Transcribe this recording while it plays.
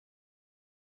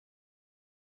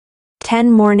10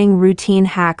 morning routine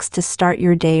hacks to start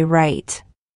your day right.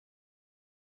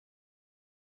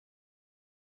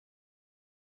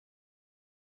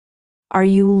 Are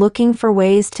you looking for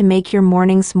ways to make your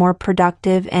mornings more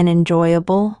productive and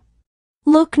enjoyable?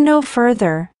 Look no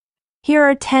further. Here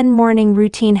are 10 morning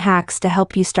routine hacks to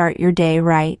help you start your day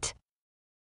right.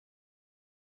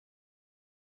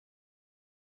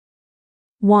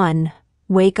 1.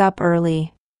 Wake up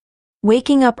early.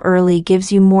 Waking up early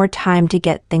gives you more time to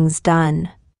get things done.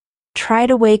 Try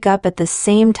to wake up at the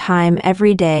same time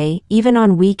every day, even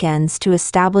on weekends, to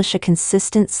establish a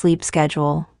consistent sleep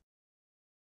schedule.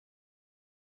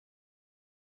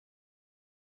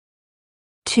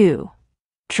 2.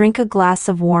 Drink a glass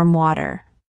of warm water.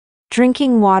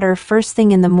 Drinking water first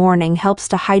thing in the morning helps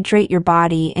to hydrate your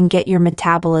body and get your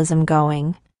metabolism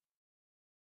going.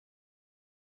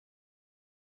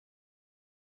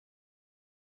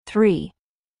 3.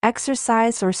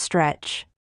 Exercise or stretch.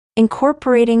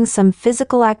 Incorporating some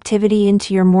physical activity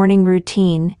into your morning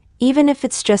routine, even if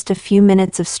it's just a few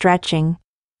minutes of stretching,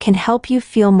 can help you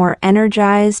feel more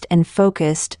energized and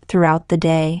focused throughout the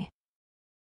day.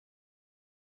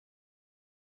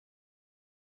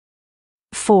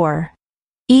 4.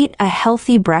 Eat a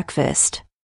healthy breakfast.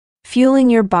 Fueling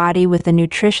your body with a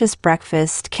nutritious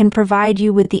breakfast can provide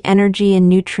you with the energy and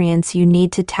nutrients you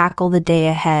need to tackle the day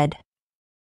ahead.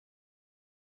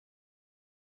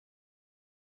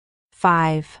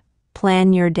 5.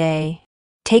 Plan your day.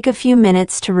 Take a few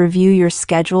minutes to review your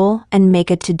schedule and make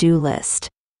a to-do list.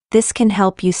 This can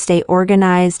help you stay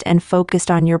organized and focused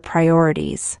on your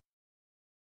priorities.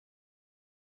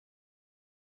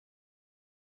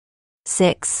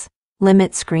 6.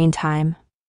 Limit screen time.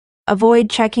 Avoid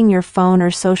checking your phone or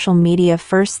social media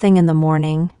first thing in the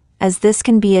morning, as this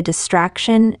can be a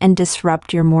distraction and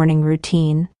disrupt your morning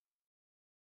routine.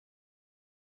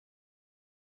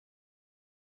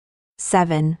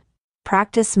 7.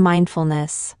 Practice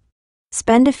mindfulness.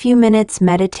 Spend a few minutes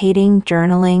meditating,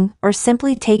 journaling, or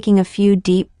simply taking a few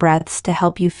deep breaths to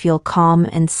help you feel calm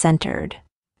and centered.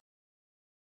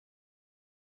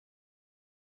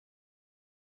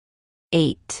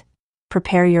 8.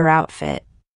 Prepare your outfit.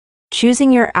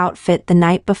 Choosing your outfit the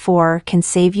night before can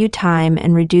save you time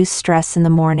and reduce stress in the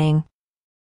morning.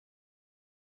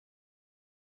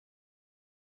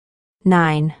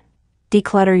 9.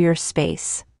 Declutter your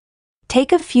space.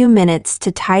 Take a few minutes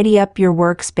to tidy up your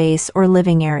workspace or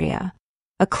living area.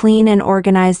 A clean and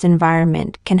organized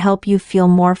environment can help you feel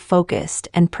more focused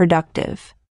and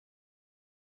productive.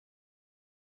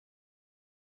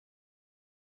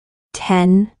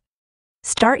 10.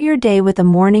 Start your day with a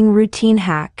morning routine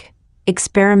hack.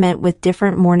 Experiment with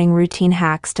different morning routine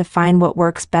hacks to find what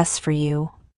works best for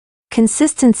you.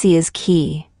 Consistency is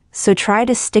key, so try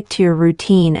to stick to your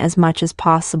routine as much as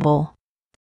possible.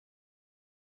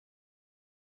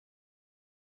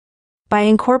 By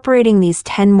incorporating these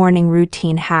 10 morning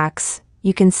routine hacks,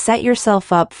 you can set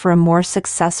yourself up for a more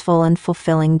successful and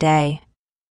fulfilling day.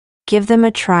 Give them a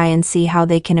try and see how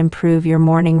they can improve your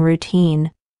morning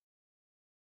routine.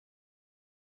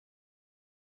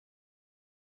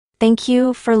 Thank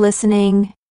you for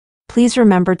listening. Please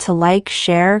remember to like,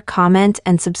 share, comment,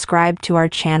 and subscribe to our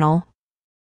channel.